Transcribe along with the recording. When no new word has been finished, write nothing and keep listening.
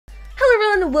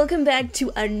everyone, welcome back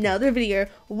to another video.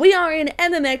 We are in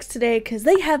Mmx today because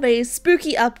they have a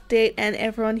spooky update and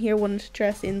everyone here wanted to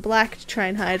dress in black to try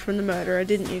and hide from the murderer,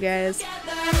 didn't you guys?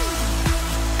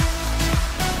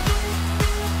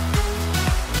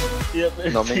 Yep,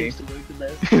 Not me.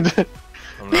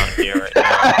 I'm not here right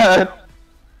now.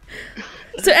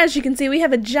 So as you can see, we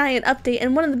have a giant update,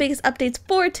 and one of the biggest updates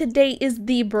for today is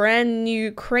the brand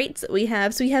new crates that we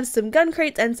have. So we have some gun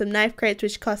crates and some knife crates,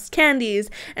 which cost candies.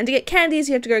 And to get candies,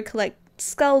 you have to go collect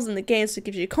skulls in the game, so it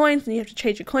gives you coins, and you have to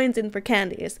trade your coins in for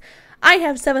candies. I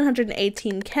have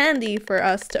 718 candy for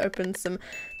us to open some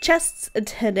chests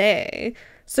today.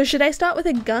 So should I start with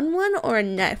a gun one or a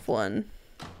knife one?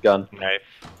 Gun.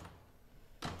 Knife.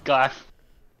 Knife.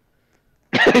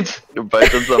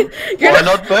 Both of them. Why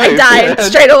not both? I died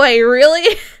straight away,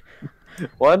 really?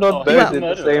 Why not both at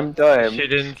the same time? She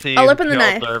didn't see I'll open the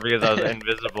knife. because I was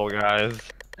invisible, guys.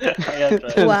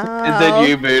 Wow. Is that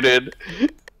you booted?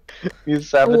 You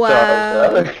sabotaged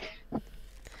Wow. her.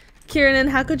 Kieran,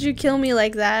 how could you kill me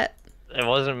like that? It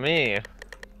wasn't me.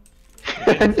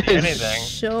 I didn't see anything.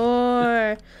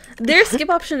 Sure. Their skip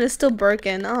option is still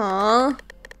broken. Aww.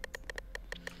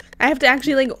 I have to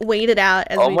actually like wait it out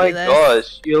as we do this. Oh my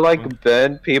gosh, you like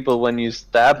burn people when you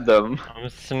stab them. I'm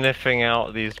sniffing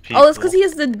out these people. Oh, it's because he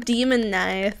has the demon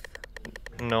knife.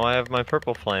 No, I have my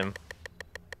purple flame.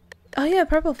 Oh yeah,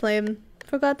 purple flame.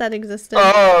 Forgot that existed.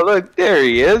 Oh, look, there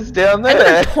he is, down I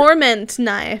there. got a torment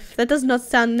knife. That does not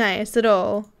sound nice at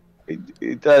all.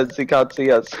 He does, he can't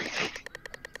see us.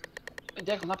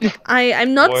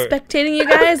 I'm not What? spectating you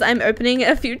guys. I'm opening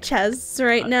a few chests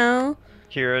right now.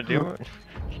 Kira,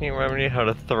 can you remember me how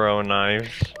to throw knives?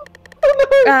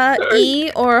 E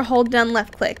or hold down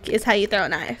left click is how you throw a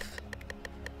knife.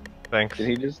 Thanks. Did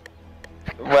he just...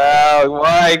 Wow,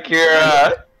 why,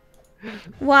 Kira?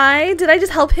 Why? Did I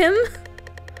just help him?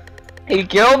 He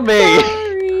killed me!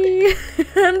 Sorry.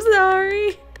 I'm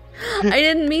sorry. I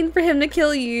didn't mean for him to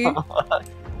kill you.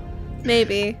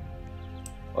 Maybe.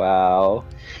 Wow.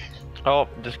 Oh,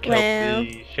 just killed Wow.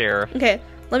 the sheriff. Okay,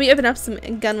 let me open up some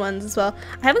gun ones as well.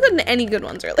 I haven't gotten any good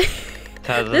ones really.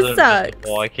 Taz This is sucks.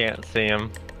 invisible, I can't see him.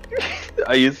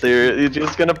 Are you serious? You're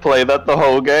just gonna play that the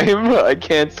whole game? I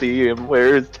can't see him.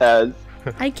 Where is Taz?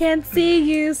 I can't see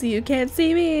you, so you can't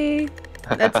see me.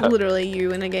 That's literally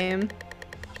you in a game.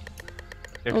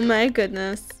 Oh my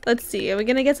goodness. Let's see. Are we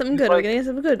gonna get something good? Are we gonna get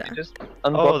something good? Just Oh,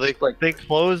 unboxed, they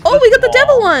closed. Oh, this we got the wall.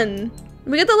 devil one.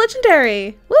 We got the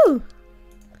legendary. Woo!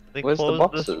 They Where's the closed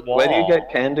boxes? this wall. Where do you get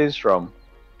candies from?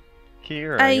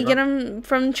 Kira, I you get them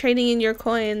from trading in your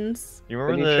coins. You Can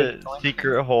remember you the trade coins?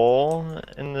 secret hole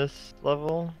in this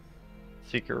level?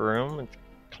 Secret room? It's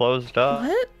closed up.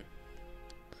 What?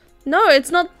 No,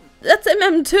 it's not. That's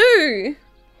MM2.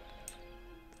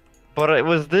 But it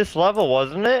was this level,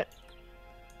 wasn't it?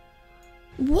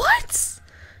 What?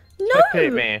 No,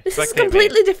 Spectate me. this is a Spectate me.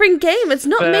 completely different game. It's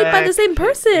not made by the same Spectate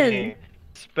person. me.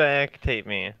 Spectate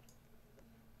me.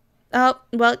 Oh,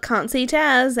 well, can't see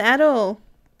Taz at all.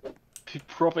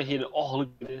 Proper hit. Oh, look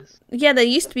at this. Yeah, there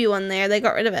used to be one there. They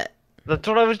got rid of it. That's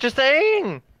what I was just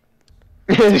saying!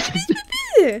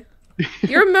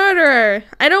 You're a murderer.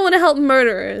 I don't want to help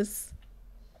murderers.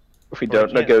 We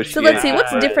don't negotiate. So let's see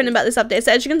what's Yeah. different about this update.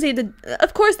 So as you can see,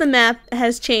 of course the map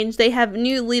has changed. They have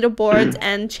new leaderboards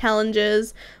and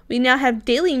challenges. We now have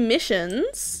daily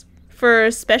missions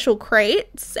for special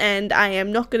crates, and I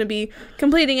am not going to be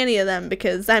completing any of them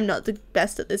because I'm not the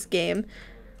best at this game.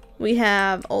 We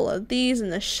have all of these in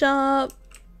the shop,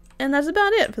 and that's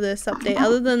about it for this update.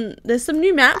 Other than there's some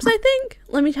new maps, I think.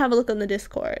 Let me have a look on the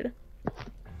Discord.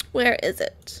 Where is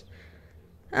it?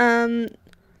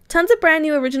 Tons of brand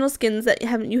new original skins that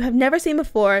you have never seen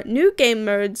before, new game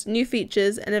modes, new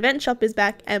features, an event shop is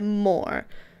back, and more.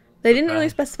 They didn't really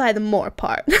specify the more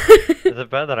part. Is it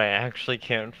bad that I actually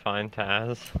can't find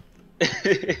Taz?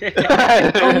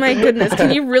 Oh my goodness,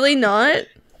 can you really not?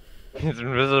 He's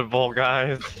invisible,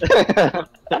 guys.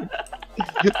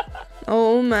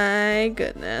 Oh my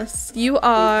goodness, you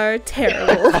are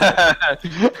terrible.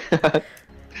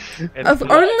 If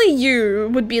only you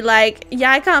would be like,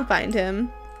 yeah, I can't find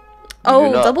him.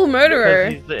 Oh, not. double murderer.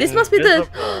 Because he's This must be the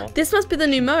invisible. this must be the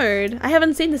new mode. I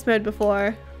haven't seen this mode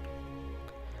before.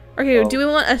 Okay, do we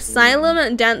want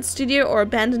asylum, dance studio, or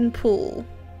abandoned pool?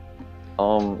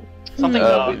 Something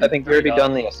I think we already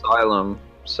done the asylum.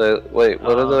 So wait,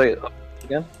 what are the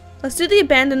again? Let's do the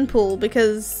abandoned pool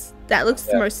because that looks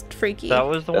the most freaky. That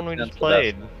was the one we just That's the best.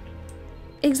 played.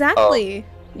 Exactly.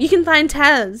 You can find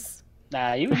Taz.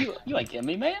 Nah, you ain't getting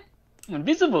me, man. I'm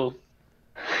invisible.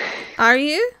 Are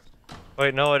you?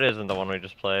 Wait, no, it isn't the one we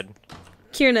just played.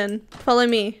 Kiernan, follow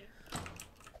me.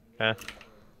 Okay.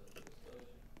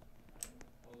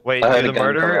 Wait, I heard do a the gun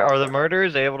come murderer out. are the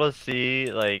murderers able to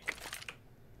see like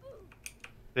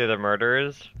the other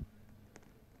murderers?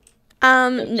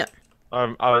 No.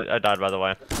 I died by the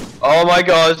way. Oh my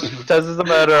gosh, Tez is a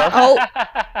murderer. Oh,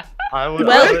 I was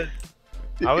Well-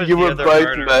 I was You the were other both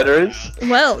murderer. murderers.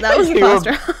 well, that was the You were-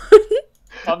 fast round.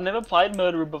 I've never played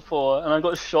Murderer before, and I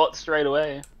got shot straight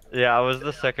away. Yeah, I was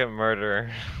the second murderer.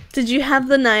 Did you have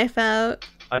the knife out?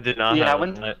 I did not Yeah, I have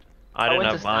went- it. I I didn't went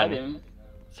to have stab mine. him.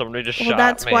 Somebody just Well, shot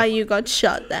that's me. why you got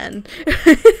shot then.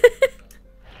 That's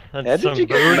How some did you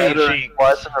get booty murdered cheeks.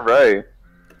 twice in a row?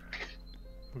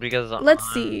 Because Let's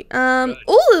I'm see. good.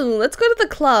 Ooh, let's go to the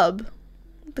club.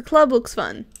 The club looks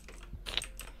fun.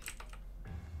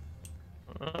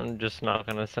 I'm just not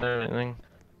gonna say anything.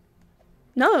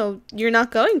 No, you're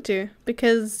not going to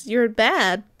because you're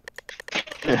bad.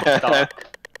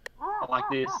 Dark. I like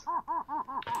this.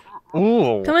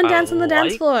 Ooh, Come and dance I on the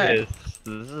dance like floor. This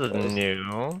is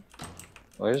new.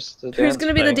 Where's the Who's dance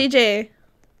gonna be the thing? DJ?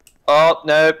 Oh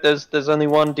no, there's only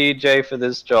one DJ for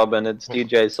this job, and it's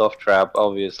DJ Soft Trap,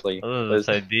 obviously. I was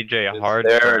gonna say DJ Hard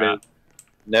there Trap. it is.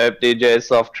 Nope, DJ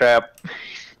Soft Trap.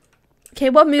 Okay,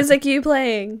 what music are you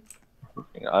playing?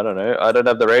 I don't know. I don't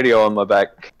have the radio on my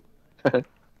back.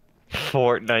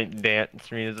 Fortnite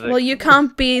dance music. Well, you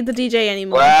can't be the DJ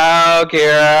anymore. Wow,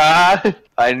 Kira,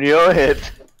 I knew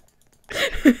it.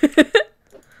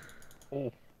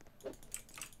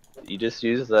 You just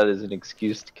used that as an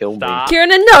excuse to kill Stop. Kieran,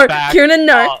 no! Back Kieran,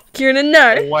 no! up. Kieran,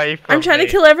 no! Away from I'm trying to me.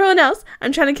 kill everyone else.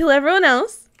 I'm trying to kill everyone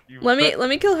else. You Let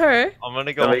me kill her. I'm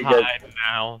gonna go Let me get- hide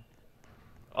now.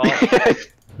 Oh.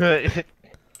 me.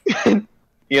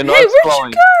 You're not Hey, where'd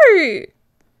slowing. you go?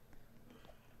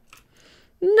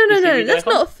 No, You see me that's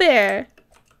there, not fair.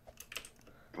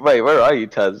 Wait, where are you,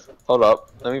 Taz? Hold up,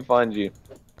 let me find you.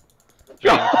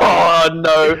 Oh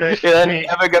no, they're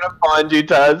never gonna find you,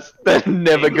 Taz. They're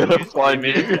never gonna find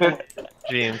you.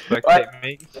 Gene, spectate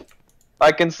me.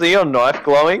 I can see your knife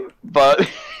glowing, but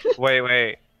Wait.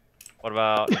 What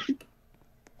about?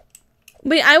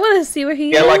 Wait, I want to see where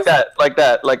he yeah, is. like that.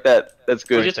 That's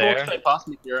You good. just there. walked straight past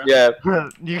me, Kira. Yeah.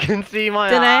 You can see my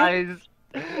Did I? eyes.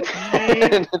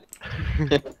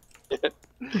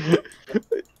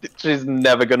 She's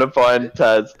never gonna find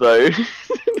Taz though.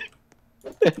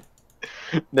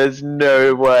 There's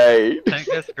no way. Take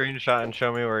a screenshot and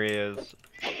show me where he is.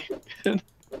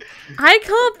 I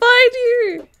can't find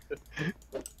you.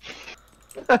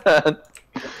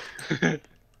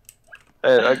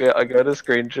 I got a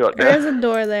screenshot There's now. a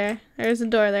door there. There's a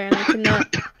door there, and I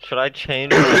cannot. Should I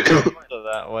change it so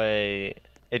that way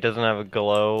it doesn't have a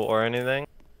glow or anything?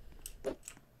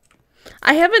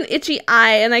 I have an itchy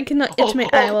eye, and I cannot itch my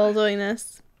eye while doing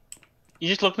this. You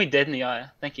just looked me dead in the eye.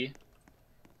 Thank you.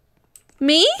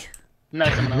 Me? No,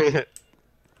 someone else.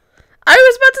 I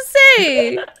was about to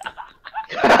say.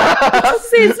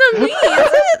 It's not me,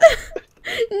 is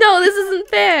it? No, this isn't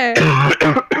fair.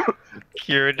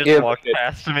 Kira just Yeah, walked but-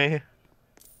 past me.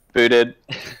 Booted.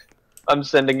 I'm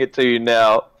sending it to you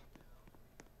now.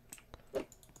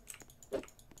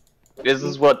 This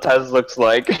is what Taz looks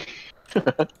like.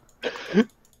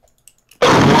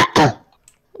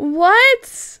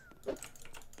 What?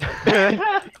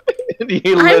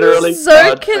 You literally I'm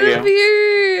so can't see him.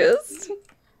 confused.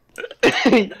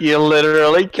 You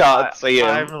literally can't see him.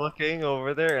 I'm looking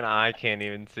over there and I can't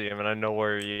even see him and I know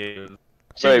where he is.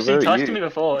 She, Wait, she where are touched you? me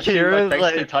before. She Kira's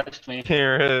basically like- touched me.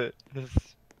 Kira is,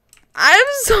 I'm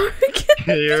so confused.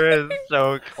 Kira is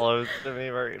so close to me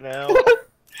right now.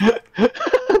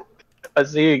 I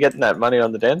see you getting that money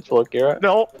on the dance floor, Kira.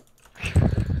 No.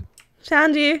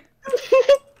 Found you.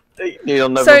 You'll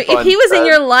never So if find he was in Taz.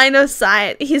 your line of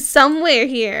sight, he's somewhere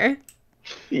here.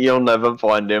 You'll never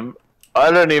find him. I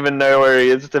don't even know where he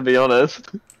is, to be honest.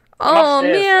 Oh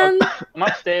upstairs. man. I'm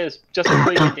upstairs, just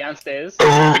before you get downstairs.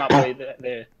 I'm up way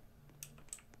there.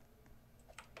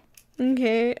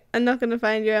 Okay, I'm not gonna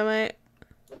find you, am I?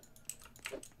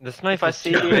 This knife If I is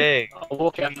see too you, big. I'll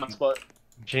walk out my spot.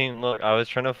 Gene, look, I was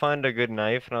trying to find a good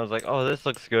knife and I was like, oh, this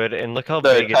looks good. And look how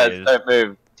No, big it Taz, is. don't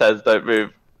move. Taz, don't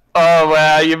move. Oh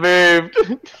wow, you moved.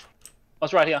 I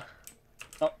was right here.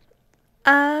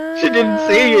 She didn't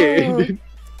see you.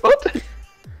 What?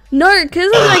 No,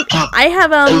 because like I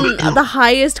have the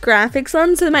highest graphics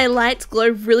on, so my lights glow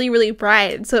really, really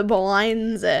bright, so it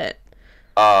blinds it.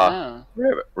 Ah.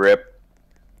 Rip.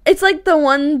 It's like the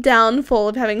one downfall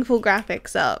of having full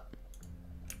graphics up.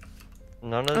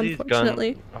 None of these guns,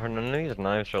 Unfortunately. or none of these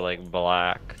knives are like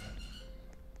black.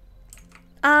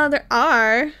 There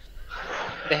are.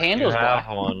 The You handle's have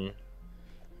black. one.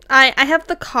 I have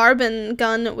the carbon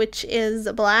gun, which is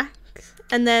black,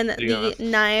 and then You the got a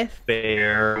knife.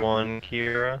 Spare one,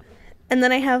 Kira. And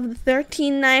then I have the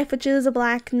 13 knife, which is a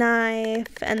black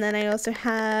knife. And then I also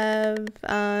have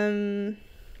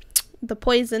the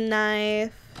poison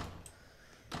knife.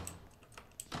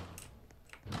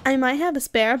 I might have a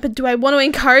spare, but do I want to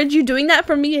encourage you doing that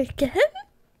for me again?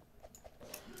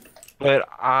 But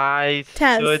I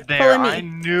Taz, stood there. follow me. I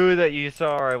knew that you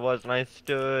saw where I was, and I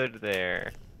stood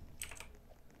there.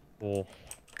 Oh,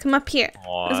 Come up here.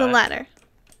 There's a what? ladder.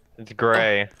 It's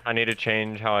gray. I need to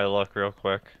change how I look real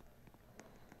quick.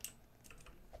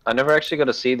 I never actually got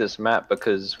to see this map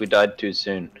because we died too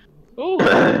soon. Ooh.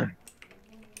 Can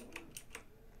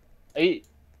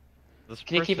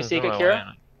you keep a secret,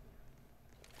 Kira?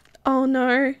 Oh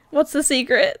no. What's the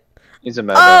secret? He's a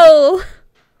murderer. Oh!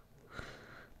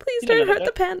 Please You don't don't know hurt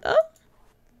the panda.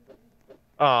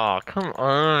 Oh, come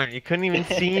on. You couldn't even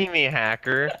see me,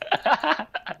 hacker.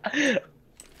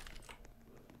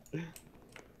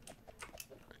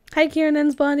 Hi,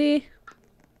 Kieran's body.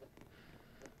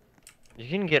 You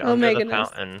can get Oh under my the goodness.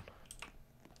 fountain.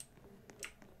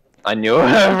 I knew it.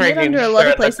 Get under a lot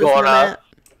of places in the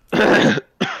map.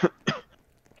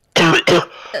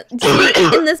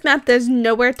 See, in this map, there's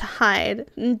nowhere to hide.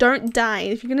 Don't die.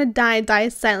 If you're gonna die, die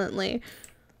silently.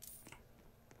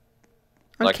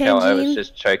 Like Okay, how I was Jean?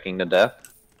 just choking to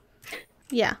death.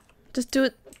 Yeah, just do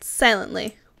it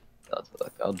silently.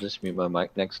 I'll just mute my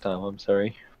mic next time. I'm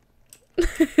sorry. I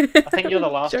think you're the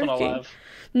last one Joking. alive.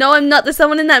 No, I'm not. There's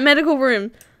someone in that medical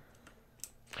room.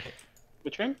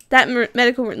 Which room? That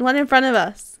medical room, the one in front of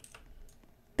us.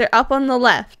 They're up on the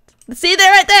left. See,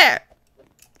 they're right there.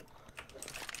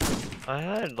 I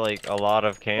had like a lot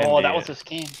of candy. Oh, that was a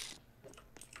scheme.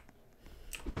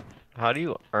 How do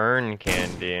you earn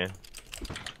candy?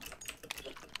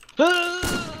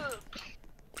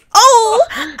 Oh,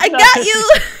 I got you.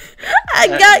 I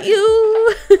got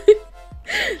you.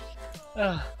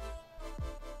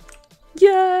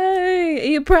 Yay! Are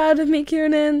you proud of me,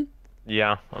 Kieran?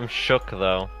 Yeah, I'm shook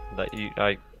though that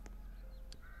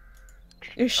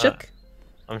You're shook.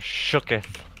 I'm shooketh.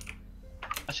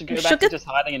 I should go You back shook to it? just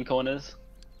hiding in corners.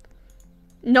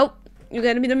 Nope. You're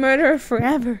gonna be the murderer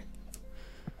forever.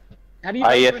 How do you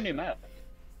I, go through a new map?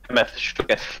 Meth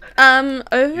shooketh.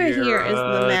 Over here is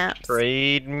the map.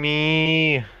 Trade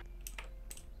me.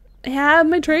 I have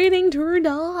my trading turned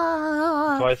So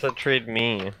off. I said trade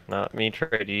me, not me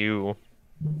trade you.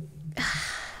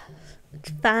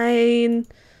 It's fine.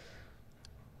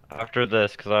 After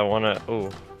this, because I want to. Oh,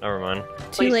 never mind. Too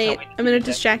Please tell late. me I'm gonna that-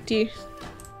 distract you.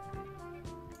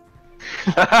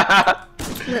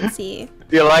 Let's see.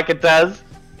 Do you like it, Taz?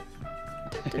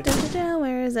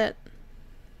 Where is it?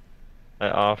 I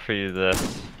offer you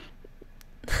this.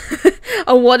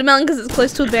 A watermelon because it's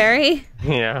close to a berry?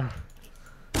 Yeah.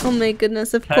 Oh my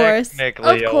goodness, of course.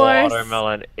 Technically, Of a course.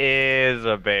 watermelon is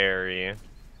a berry.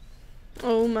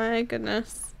 Oh my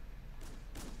goodness.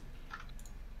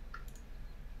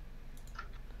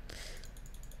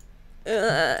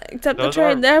 Accept the Those trade.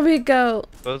 aren't- There we go.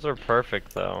 Those are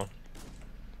perfect, though.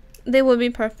 They would be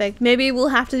perfect. Maybe we'll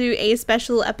have to do a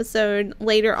special episode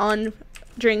later on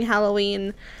during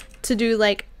Halloween to do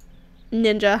like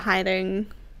ninja hiding.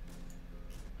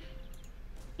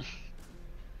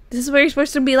 This is where you're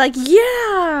supposed to be like, I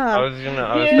yeah! was Yeah.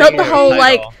 Not the thinking whole of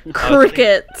like title. I was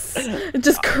crickets.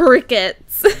 Just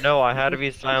crickets. No, I had to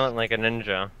be silent like a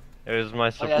ninja. It was my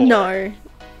support. No.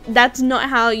 That's not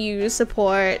how you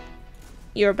support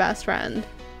your best friend.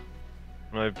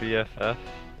 My BFF.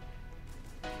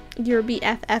 Your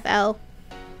BFFL.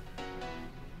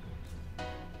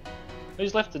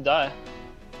 Who's left to die?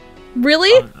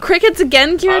 Really? Crickets again,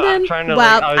 I'm Kieran? trying to,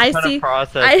 Wow, like, I was trying see. to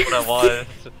process I what it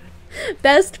was.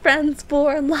 Best friends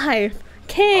for life.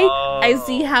 Okay, I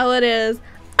see Oh. how it is.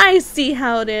 I see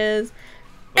how it is.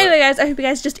 Anyway, guys, I hope you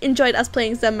guys just enjoyed us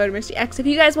playing some Murder Mystery X. If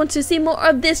you guys want to see more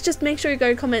of this, just make sure you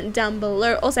go comment down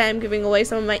below. Also, I am giving away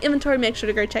some of my inventory. Make sure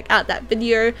to go check out that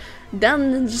video down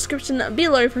in the description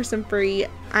below for some free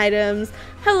items.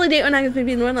 Have a lovely day, and I'm going to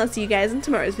be the one. I'll see you guys in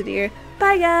tomorrow's video.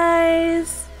 Bye,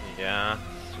 guys. Yeah,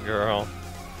 girl.